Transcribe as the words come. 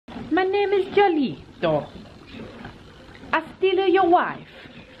My name is Jolito. I steal your wife.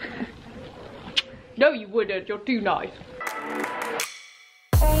 No, you wouldn't. You're too nice.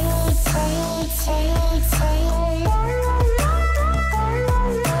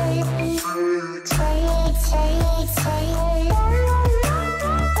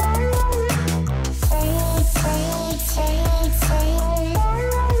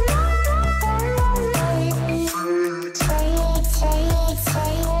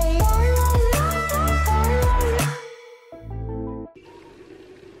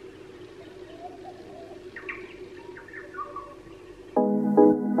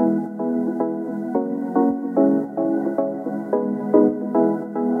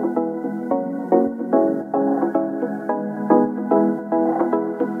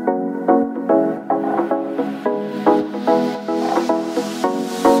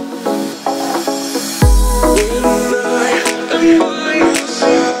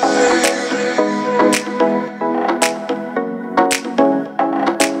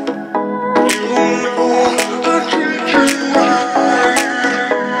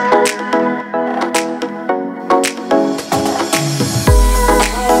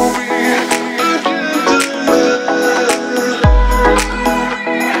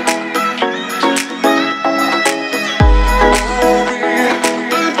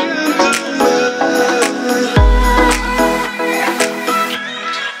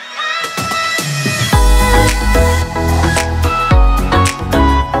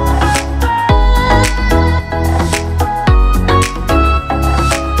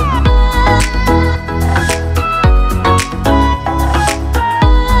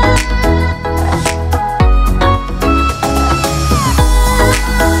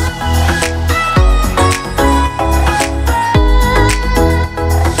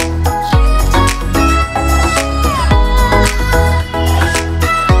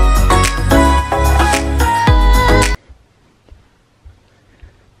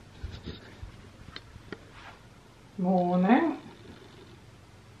 Morning.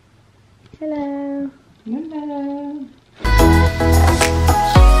 Hello. Hello.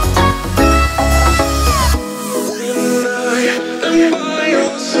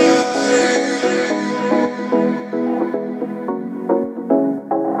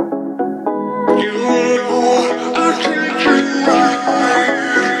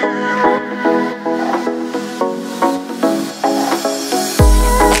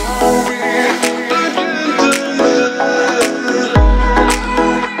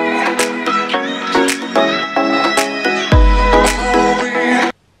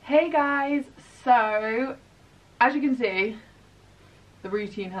 So, as you can see, the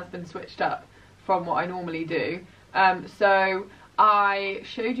routine has been switched up from what I normally do. So I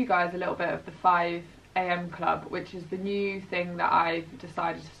showed you guys a little bit of the 5 AM club, which is the new thing that I've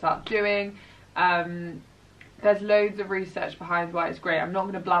decided to start doing. There's loads of research behind why it's great. I'm not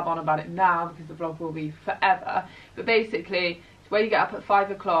going to blab on about it now because the vlog will be forever. But basically, it's where you get up at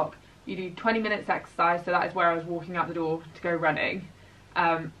 5 o'clock, you do 20 minutes exercise, so that is where I was walking out the door to go running.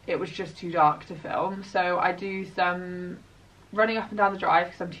 It was just too dark to film, so I do some running up and down the drive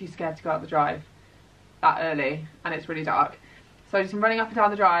because I'm too scared to go up the drive that early and it's really dark. So I did some running up and down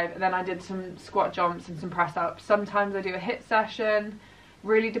the drive, and then I did some squat jumps and some press ups. Sometimes I do a HIIT session,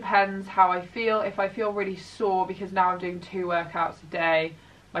 really depends how I feel. If I feel really sore, because now I'm doing 2 workouts a day,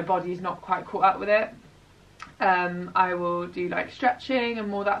 my body's not quite caught up with it, I will do like stretching and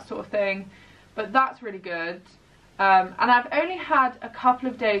more that sort of thing, but that's really good. And I've only had a couple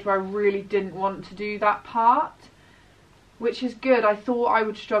of days where I really didn't want to do that part, which is good. I thought I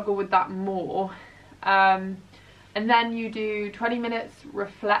would struggle with that more. And then you do 20 minutes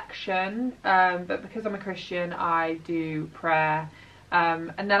reflection, but because I'm a Christian, I do prayer.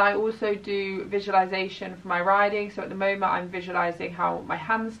 And then I also do visualization for my riding. So at the moment I'm visualizing how I want my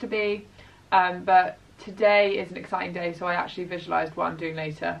hands to be. But today is an exciting day, so I actually visualized what I'm doing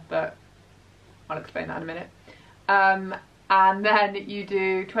later, but I'll explain that in a minute. And then you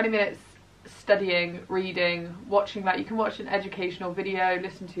do 20 minutes studying, reading, watching, like you can watch an educational video,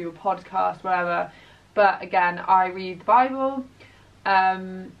 listen to a podcast, whatever, but again I read the Bible.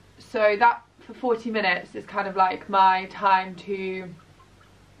 So that for 40 minutes is kind of like my time to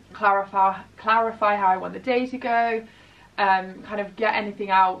clarify how I want the day to go, kind of get anything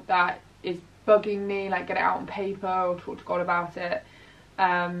out that is bugging me, like get it out on paper or talk to God about it.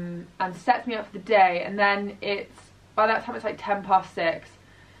 And sets me up for the day, and then by that time it's like 6:10,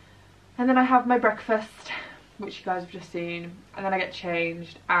 and then I have my breakfast, which you guys have just seen, and then I get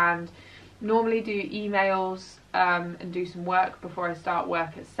changed and normally do emails and do some work before I start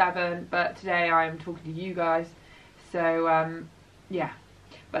work at 7, but today I'm talking to you guys, so yeah.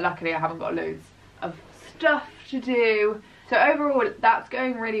 but luckily I haven't got loads of stuff to do. So overall, that's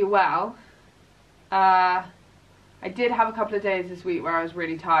going really well. I did have a couple of days this week where I was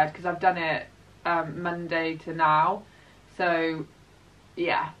really tired because I've done it Monday to now. So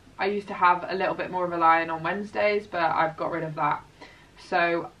yeah, I used to have a little bit more of a lie-in on Wednesdays, but I've got rid of that.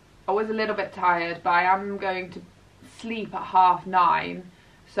 So I was a little bit tired, but I am going to sleep at 9:30,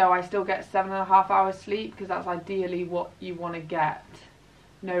 so I still get 7.5 hours sleep, because that's ideally what you want to get.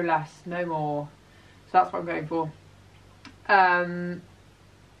 No less, no more. So that's what I'm going for. I'm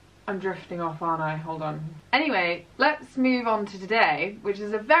drifting off, aren't I? Hold on. Anyway, let's move on to today, which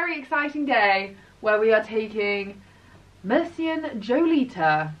is a very exciting day where we are taking Mercian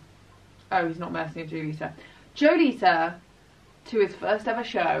Jolita. Oh, he's not Mercian Jolita. Jolita to his first ever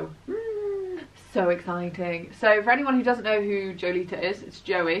show. So exciting. So for anyone who doesn't know who Jolita is, it's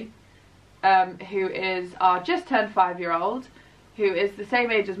Joey, who is our just turned 5-year-old, who is the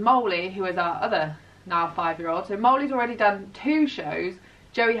same age as Molly, who is our other now 5-year-old. So Molly's already done 2 shows.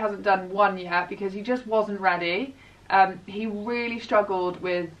 Joey hasn't done 1 yet because he just wasn't ready. He really struggled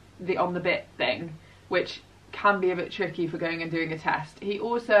with the on the bit thing, which can be a bit tricky for going and doing a test. He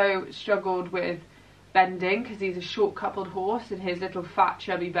also struggled with bending because he's a short coupled horse and his little fat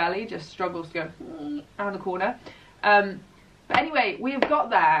chubby belly just struggles to go around the corner. But anyway, we've got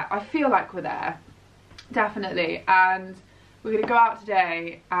there. I feel like we're there, definitely. And we're going to go out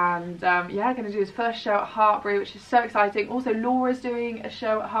today and yeah, going to do his first show at Hartbury, which is so exciting. Also, Laura's doing a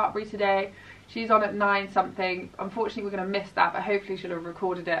show at Hartbury today. She's on at 9 something. Unfortunately, we're going to miss that, but hopefully she'll have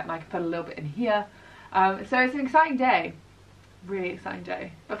recorded it and I can put a little bit in here. So it's an exciting day. Really exciting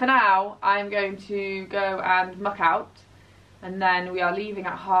day. But for now, I'm going to go and muck out, and then we are leaving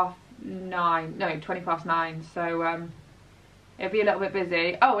at 9:20. So it'll be a little bit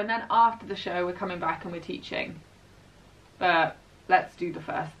busy. Oh, and then after the show we're coming back and we're teaching. But let's do the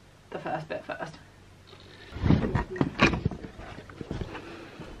first bit first.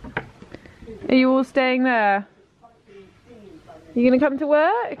 Are you all staying there? You gonna come to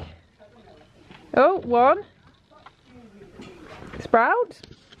work? Oh, one. Sprout?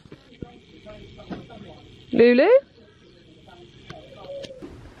 Lulu?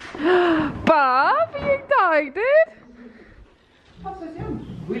 Bob, are you excited?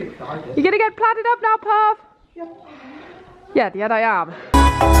 Really excited. You gonna get platted up now, Puff? Yeah. Yeah, I am.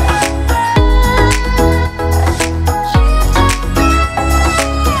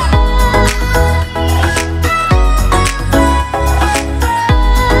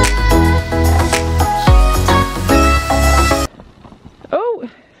 Oh,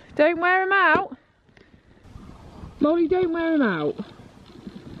 don't wear him out. Molly, don't wear him out.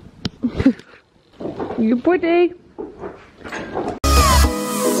 You pretty.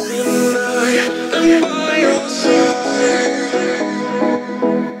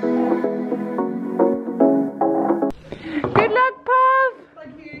 Good luck, Puff.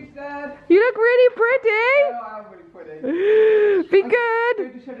 Thank you, Dad. You look really pretty. Oh, I am really pretty. Be good. I'm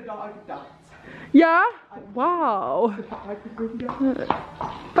going to show the dog I can dance. Yeah? Wow. I can really dance.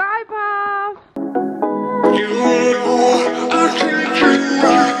 Bye, Puff. You know I can't keep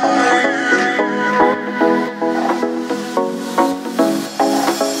my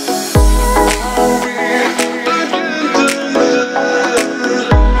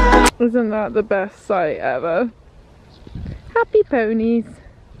Isn't that the best sight ever? Happy ponies.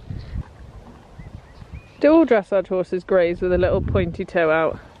 Do all dressage horses graze with a little pointy toe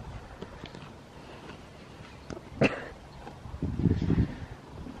out?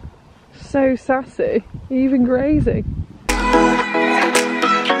 So sassy, even grazing.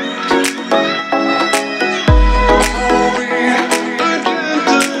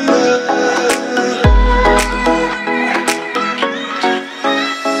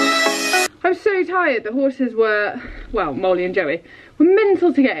 I'm so tired. The horses were, well, Molly and Joey were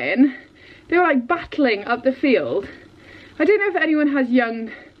mental to get in. They were like battling up the field. I don't know if anyone has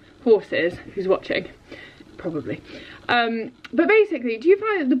young horses who's watching. Probably. But basically, do you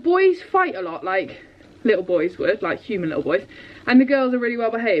find that the boys fight a lot like little boys would, like human little boys, and the girls are really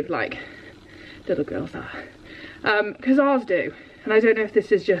well behaved like little girls are? Because ours do, and I don't know if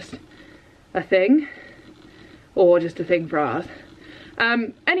this is just a thing or just a thing for ours.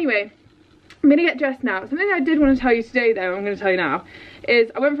 Anyway, I'm gonna get dressed now. Something I did want to tell you today though, I'm gonna tell you now, is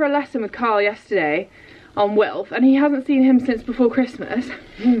I went for a lesson with Carl yesterday on Wilf, and he hasn't seen him since before Christmas.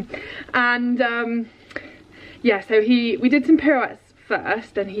 And yeah, so we did some pirouettes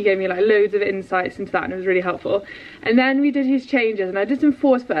first, and he gave me like loads of insights into that, and it was really helpful. And then we did his changes, and I did some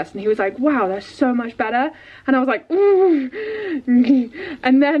fours first, and he was like, wow, that's so much better. And I was like, ooh.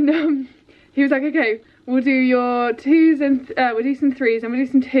 And then he was like, okay, we'll do your 2s and we'll do some 3s and we'll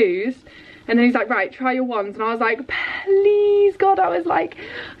do some 2s. And then he's like, right, try your 1s. And I was like, please, God, I was like,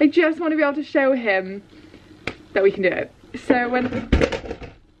 I just want to be able to show him that we can do it. So when,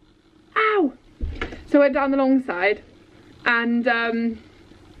 ow! So I went down the long side and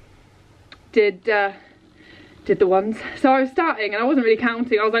did the 1s. So I was starting and I wasn't really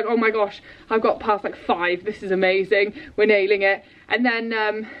counting. I was like, oh my gosh, I've got past like 5. This is amazing. We're nailing it. And then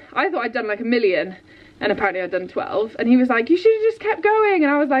I thought I'd done like 1,000,000 and apparently I'd done 12. And he was like, you should have just kept going.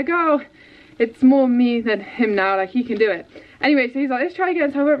 And I was like, oh, it's more me than him now. Like, he can do it. Anyway, so he's like, let's try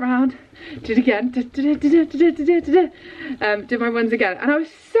again. So I went round, did again, did my 1s again. And I was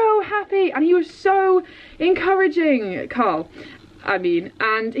so happy. And he was so encouraging, Carl, I mean.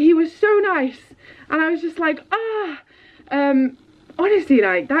 And he was so nice. And I was just like, honestly,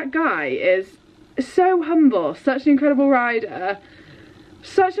 like, that guy is so humble, such an incredible rider,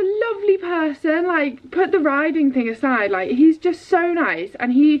 such a lovely person. Like, put the riding thing aside, like, he's just so nice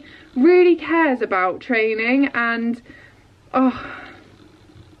and he really cares about training. And oh,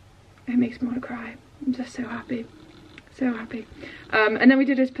 it makes me want to cry. I'm just so happy, so happy. And then we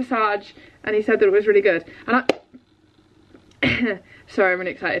did his passage and he said that it was really good. And sorry, I'm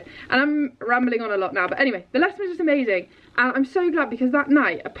really excited and I'm rambling on a lot now, but anyway, the lesson was just amazing. And I'm so glad because that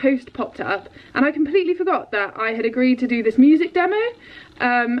night a post popped up and I completely forgot that I had agreed to do this music demo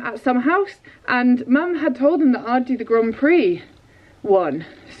at some house, and Mum had told them that I'd do the Grand Prix one.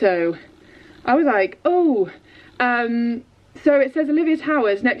 So I was like, oh, so it says Olivia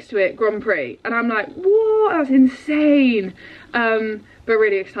Towers next to it, Grand Prix, and I'm like, whoa, that's insane. But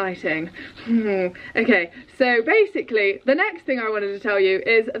really exciting. Okay, so basically the next thing I wanted to tell you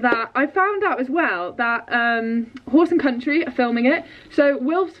is that I found out as well that Horse and Country are filming it. So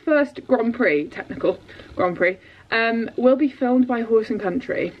Wilf's first Grand Prix, technical Grand Prix, will be filmed by Horse and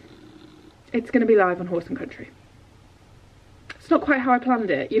Country. It's going to be live on Horse and Country. It's not quite how I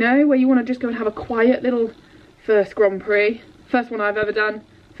planned it, you know, where you want to just go and have a quiet little first Grand Prix. First one I've ever done,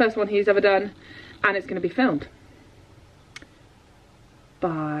 first one he's ever done, and it's going to be filmed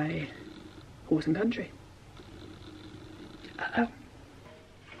by Horse and Country. Uh-oh.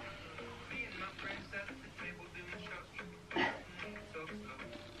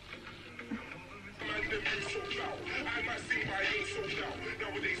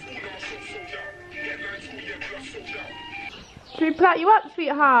 Should we plait you up,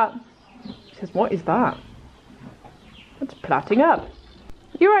 sweetheart? She says, what is that? What's plaiting up?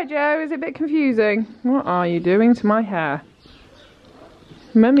 You're right, Joe, is it a bit confusing? What are you doing to my hair?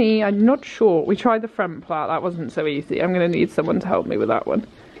 Mummy, I'm not sure. We tried the front plait, that wasn't so easy. I'm going to need someone to help me with that one.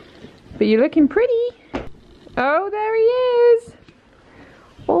 But you're looking pretty. Oh, there he is.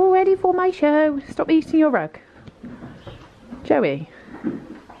 All ready for my show. Stop eating your rug. Joey.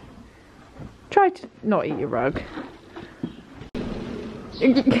 Try to not eat your rug.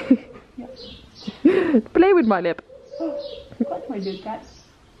 Play with my lip. What's my good cat?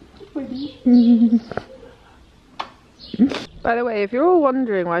 By the way, if you're all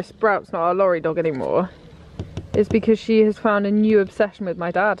wondering why Sprout's not our lorry dog anymore, it's because she has found a new obsession with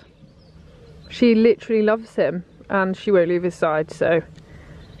my dad. She literally loves him and she won't leave his side, so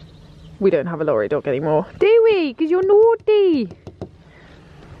we don't have a lorry dog anymore. Do we? Because you're naughty.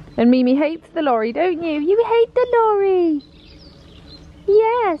 And Mimi hates the lorry, don't you? You hate the lorry.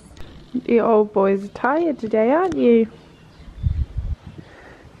 Yes. You old boys are tired today, aren't you?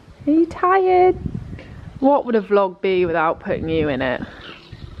 Are you tired? What would a vlog be without putting you in it?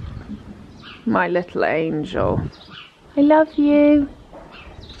 My little angel. I love you.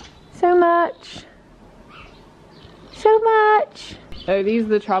 So much. So much. Oh, these are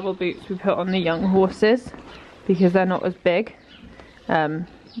the travel boots we put on the young horses because they're not as big.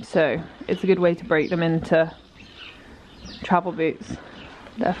 So it's a good way to break them into travel boots.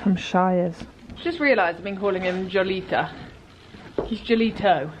 They're from Shires. Just realised I've been calling him Jolita. He's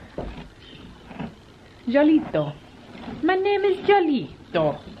Jolito. Jolito. My name is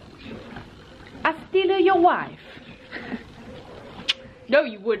Jolito. I steal your wife. No,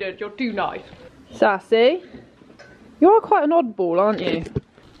 you wouldn't. You're too nice. Sassy. You are quite an oddball, aren't you?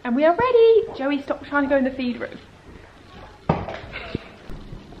 And we are ready. Joey, stop trying to go in the feed room.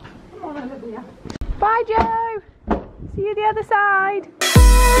 Come on, Olivia. Bye, Joe. See you the other side.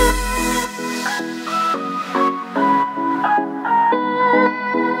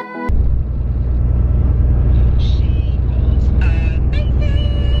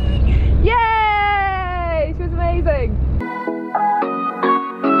 Yay! She was amazing.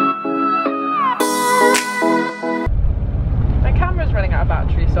 My camera's running out of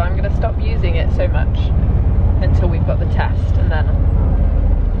battery, so I'm going to stop using it so much until we've got the test, and then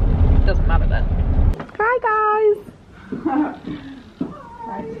it doesn't matter then.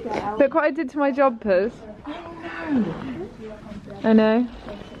 Look what I did to my jumpers. I know.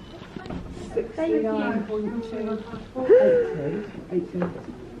 69.2.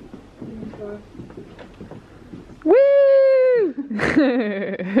 Woo!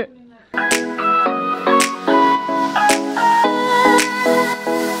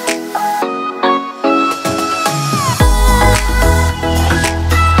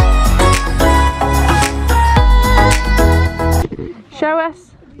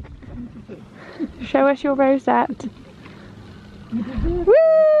 Show us your rosette. Woo!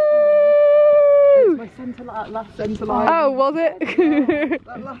 My centre line, last centre line. Oh, was it?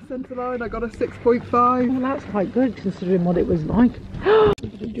 That last centre line, I got a 6.5. Well, that's quite good considering what it was like. You've got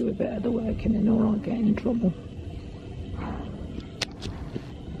to do a bit of the work and then or I'll get in trouble.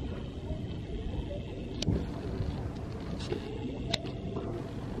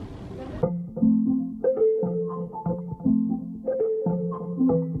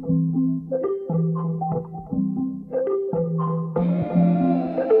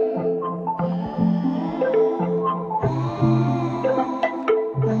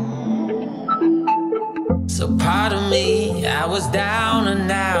 So part of me, I was down and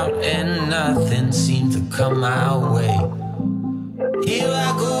out and nothing seemed to come my way. Here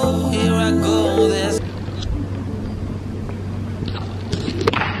I go, there's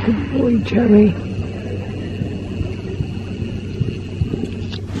Good boy, Jerry.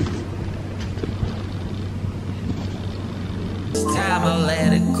 this time I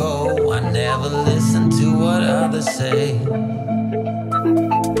let it go. I never listen to what others say.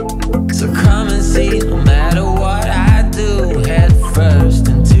 So come and see, no matter what I do, head first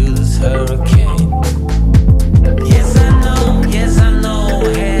into this hurricane. Yes, I know,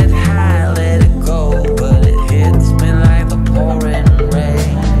 head high, let it go, but it hits me like the pouring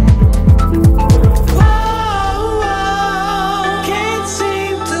rain. Whoa, can't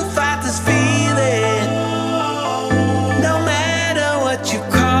seem to fight this feeling. No matter what you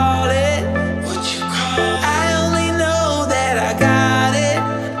call it, I only know that I got it.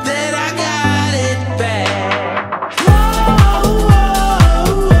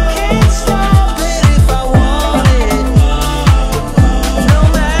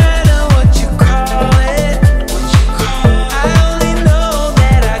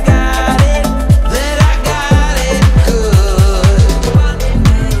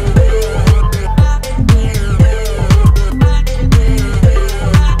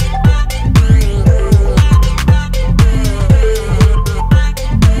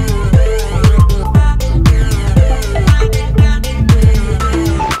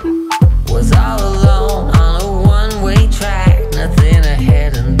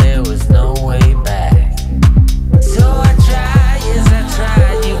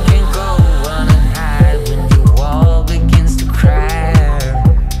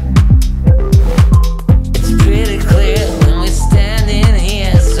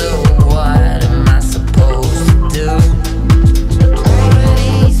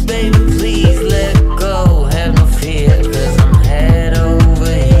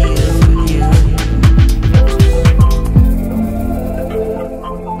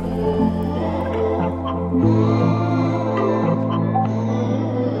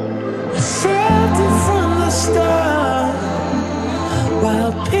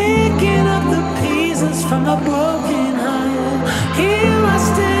 From a broken heart, here I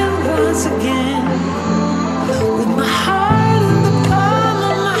stand once again, with my heart in the palm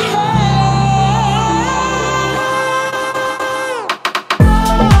of my hand.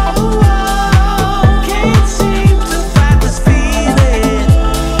 Oh, can't seem to fight this feeling.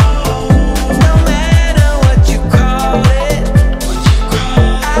 No matter what you call it,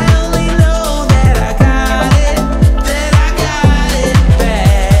 I only know that I got it, back.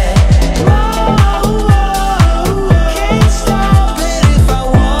 Can't stop it if I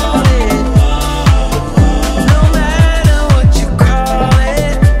want it.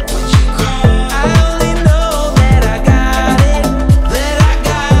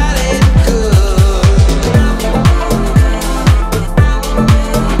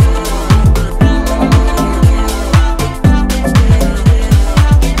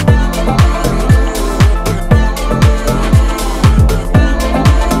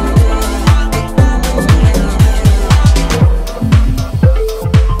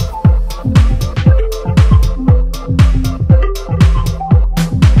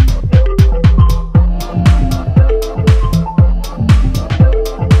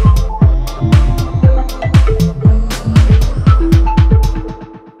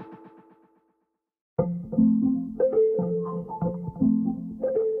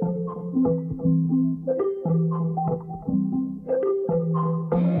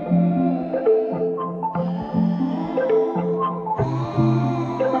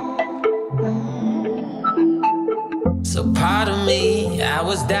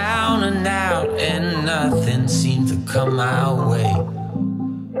 come my way.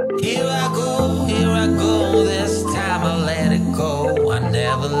 Here I go, this time I let it go. I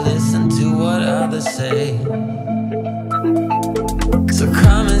never listen to what others say. So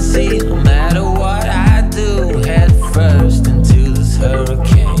come and see, no matter what I do, head first into this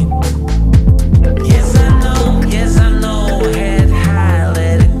hurricane. Yes, I know, head high,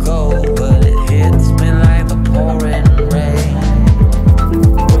 let it go, but it hits me like the pouring rain.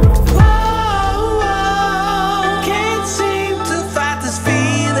 Whoa, can't seem to fight this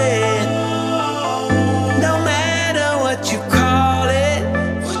feeling. No matter what you call it,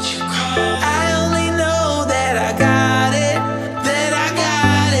 I only know that I got it,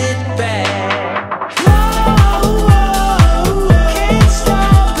 back. Whoa, can't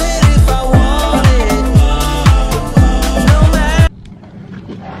stop it if I want it. No matter.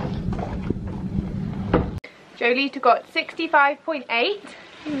 Jolita got 65.8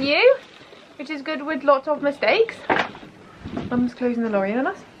 from you, which is good with lots of mistakes. Mum's closing the lorry on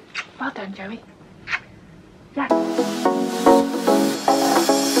us. Well done, Joey. Yeah.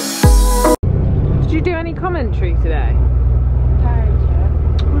 Did you do any commentary today?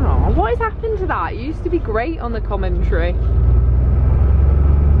 Oh, what has happened to that? You used to be great on the commentary.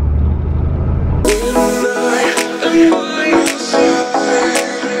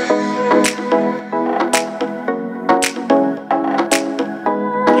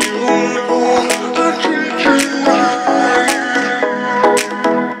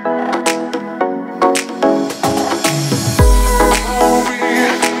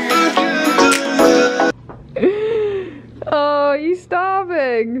 Oh, are you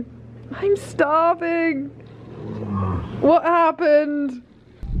starving? I'm starving. What happened?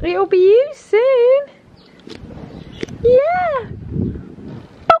 It'll be you soon. Yeah.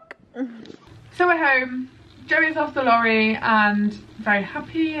 Bonk. So we're home. Joey's off the lorry and very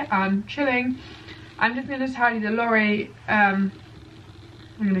happy and chilling. I'm just going to tidy the lorry. I'm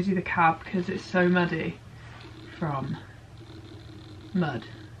going to do the cab because it's so muddy from mud.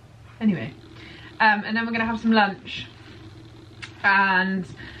 Anyway, and then we're going to have some lunch. And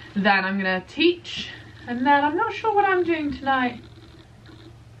then I'm gonna teach, and then I'm not sure what I'm doing tonight.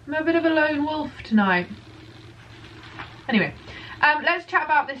 I'm a bit of a lone wolf tonight. Anyway, let's chat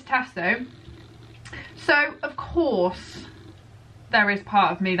about this test though. So of course there is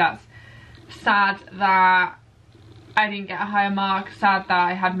part of me that's sad that I didn't get a higher mark, sad that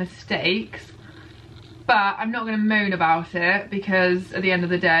I had mistakes, but I'm not going to moan about it because at the end of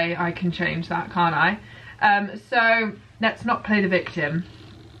the day I can change that, can't I? So let's not play the victim,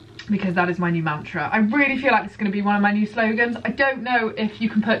 because that is my new mantra. I really feel like this is going to be one of my new slogans. I don't know if you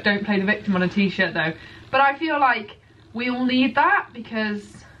can put "Don't play the victim" on a t-shirt though, but I feel like we all need that,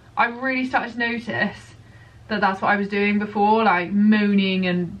 because I really started to notice that that's what I was doing before, like moaning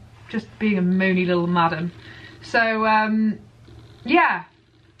and just being a moany little madam. So yeah,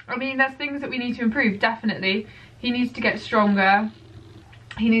 I mean, there's things that we need to improve, definitely. He needs to get stronger,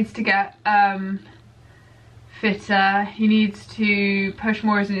 he needs to get fitter, he needs to push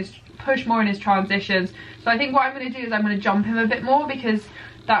more in his transitions. So I think what I'm going to do is I'm going to jump him a bit more, because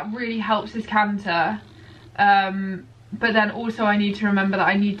that really helps his canter. But then also I need to remember that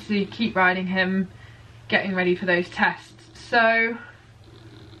I need to keep riding him, getting ready for those tests. So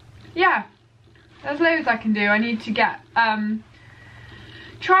yeah, there's loads I can do. I need to get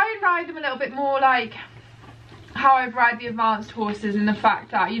try and ride them a little bit more like how I've ride the advanced horses, in the fact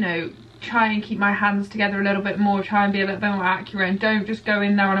that, you know, try and keep my hands together a little bit more, try and be a little bit more accurate, and don't just go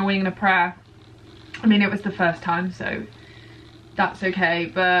in there on a wing and a prayer. I mean, it was the first time, so that's okay.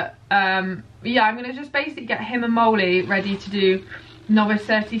 But yeah, I'm gonna just basically get him and Molly ready to do Novice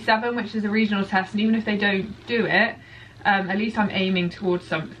 37, which is a regional test, and even if they don't do it, at least I'm aiming towards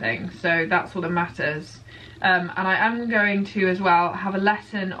something, so that's all that matters. And I am going to as well have a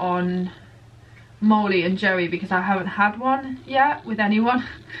lesson on Molly and Joey, because I haven't had one yet with anyone.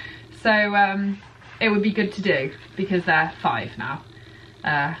 So it would be good to do, because they're 5 now,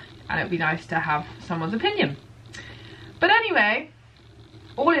 and it would be nice to have someone's opinion. But anyway,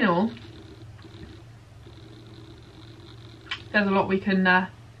 all in all, there's a lot we can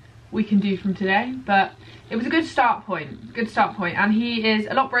do from today, but it was a good start point, and he is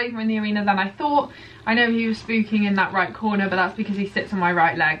a lot braver in the arena than I thought. I know he was spooking in that right corner, but that's because he sits on my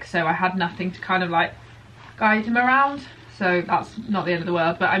right leg, so I had nothing to kind of like guide him around. So that's not the end of the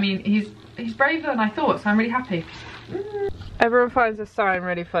world, but I mean, he's braver than I thought, so I'm really happy. Everyone finds this sign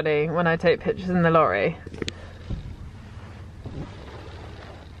really funny when I take pictures in the lorry.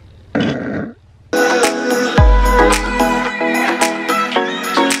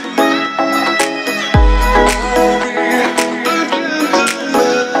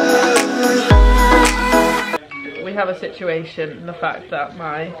 We have situation and the fact that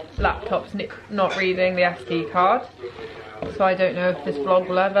my laptop's not reading the SD card. So I don't know if this vlog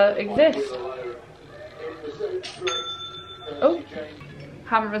will ever exist. Oh,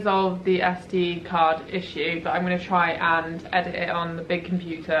 haven't resolved the SD card issue, but I'm going to try and edit it on the big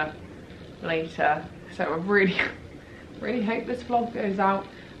computer later. So I really hope this vlog goes out.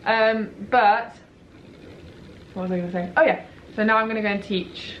 But what was I going to say? Oh yeah, so now I'm going to go and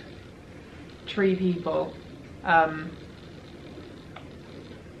teach 3 people.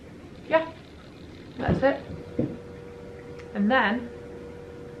 Yeah, that's it. And then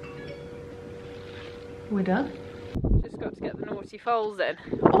we're done. Just got to get the naughty foals in.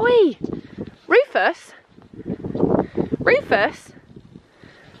 Oi! Rufus! Rufus!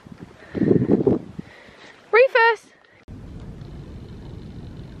 Rufus!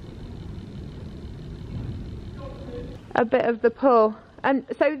 A bit of the pull. And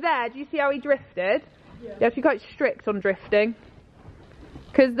so there, do you see how he drifted? Yeah. You have to be quite strict on drifting.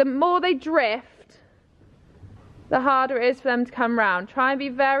 Because the more they drift, the harder it is for them to come round. Try and be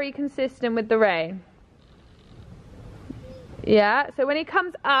very consistent with the rein. Yeah, so when he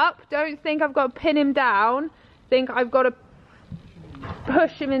comes up, don't think I've got to pin him down. Think I've got to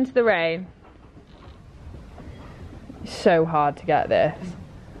push him into the rein. It's so hard to get this.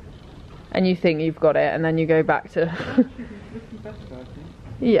 And you think you've got it, and then you go back to...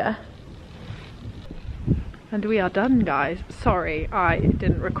 Yeah. And we are done, guys. Sorry, I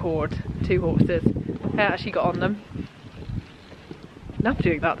didn't record 2 horses. I actually got on them. Love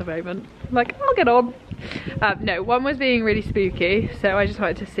doing that at the moment. I'm like, I'll get on. No, one was being really spooky, so I just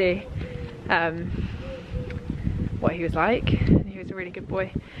wanted to see what he was like. He was a really good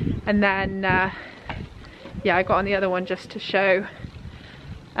boy. And then, yeah, I got on the other one just to show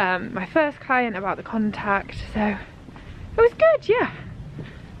my first client about the contact. So it was good, yeah.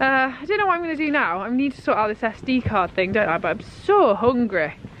 I don't know what I'm going to do now. I need to sort out this SD card thing, don't I? But I'm so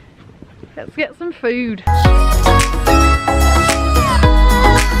hungry. Let's get some food.